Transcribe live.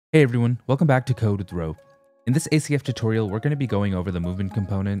Hey everyone, welcome back to Code with Ro. In this ACF tutorial, we're going to be going over the movement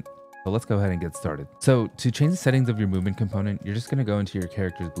component, so let's go ahead and get started. So to change the settings of your movement component, you're just going to go into your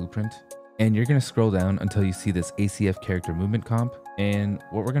character's blueprint, and you're going to scroll down until you see this ACF character movement comp, and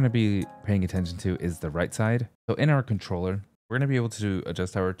what we're going to be paying attention to is the right side. So in our controller, we're going to be able to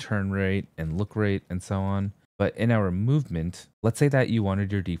adjust our turn rate and look rate and so on, but in our movement, let's say that you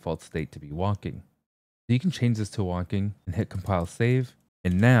wanted your default state to be walking. So you can change this to walking and hit compile save.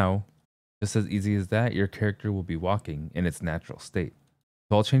 And now, just as easy as that, your character will be walking in its natural state.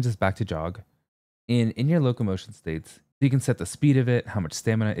 So I'll change this back to jog. And in your locomotion states, you can set the speed of it, how much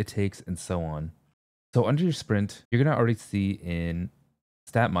stamina it takes, and so on. So under your sprint, you're going to already see in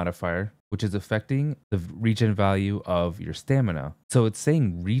stat modifier, which is affecting the regen value of your stamina. So it's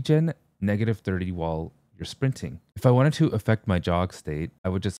saying regen -30 while you're sprinting. If I wanted to affect my jog state, I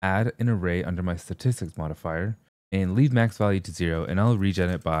would just add an array under my statistics modifier and leave max value to 0, and I'll regen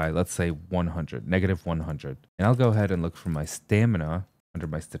it by, let's say, 100, -100. And I'll go ahead and look for my stamina under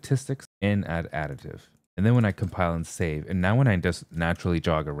my statistics and add additive. And then when I compile and save, and now when I just naturally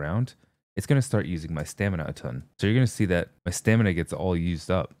jog around, it's going to start using my stamina a ton. So you're going to see that my stamina gets all used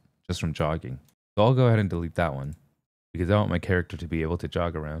up just from jogging. So I'll go ahead and delete that one because I want my character to be able to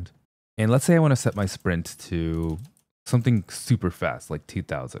jog around. And let's say I want to set my sprint to something super fast, like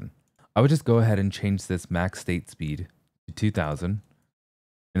 2000. I would just go ahead and change this max state speed to 2000.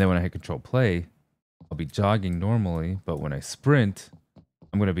 And then when I hit control play, I'll be jogging normally, but when I sprint,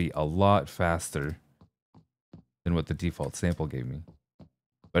 I'm going to be a lot faster than what the default sample gave me.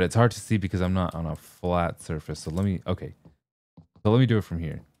 But it's hard to see because I'm not on a flat surface. So let me do it from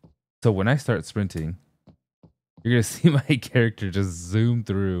here. So when I start sprinting, you're going to see my character just zoom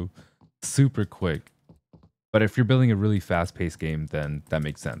through super quick. But if you're building a really fast-paced game, then that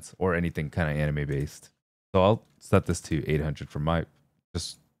makes sense, or anything kind of anime-based. So I'll set this to 800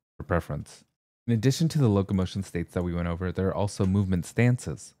 just for preference. In addition to the locomotion states that we went over, there are also movement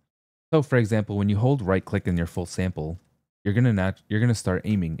stances. So for example, when you hold right-click in your full sample, you're gonna start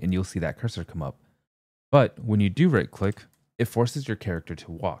aiming, and you'll see that cursor come up. But when you do right-click, it forces your character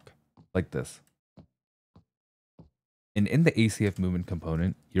to walk, like this. And in the ACF movement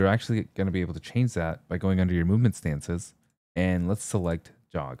component, you're actually going to be able to change that by going under your movement stances, and let's select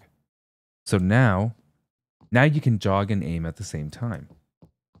jog. So now you can jog and aim at the same time.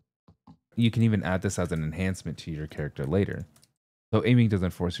 You can even add this as an enhancement to your character later. So aiming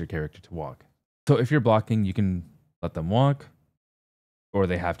doesn't force your character to walk. So if you're blocking, you can let them walk, or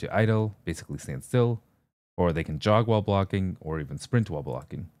they have to idle, basically stand still, or they can jog while blocking, or even sprint while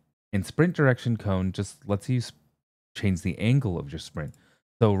blocking. And sprint direction cone just lets you change the angle of your sprint.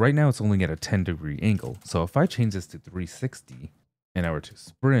 So right now it's only at a 10-degree angle. So if I change this to 360 and I were to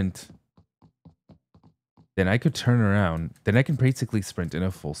sprint, then I could turn around, then I can basically sprint in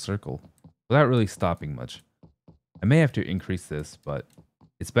a full circle without really stopping much. I may have to increase this, but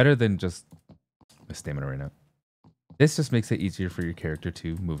it's better than just my stamina right now. This just makes it easier for your character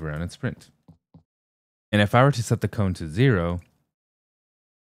to move around and sprint. And if I were to set the cone to 0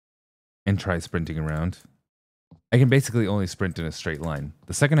 and try sprinting around, I can basically only sprint in a straight line.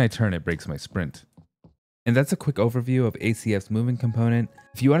 The second I turn, it breaks my sprint. And that's a quick overview of ACF's movement component.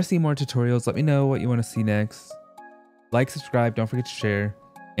 If you want to see more tutorials, let me know what you want to see next. Like, subscribe, don't forget to share.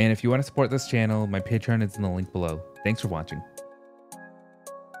 And if you want to support this channel, my Patreon is in the link below. Thanks for watching.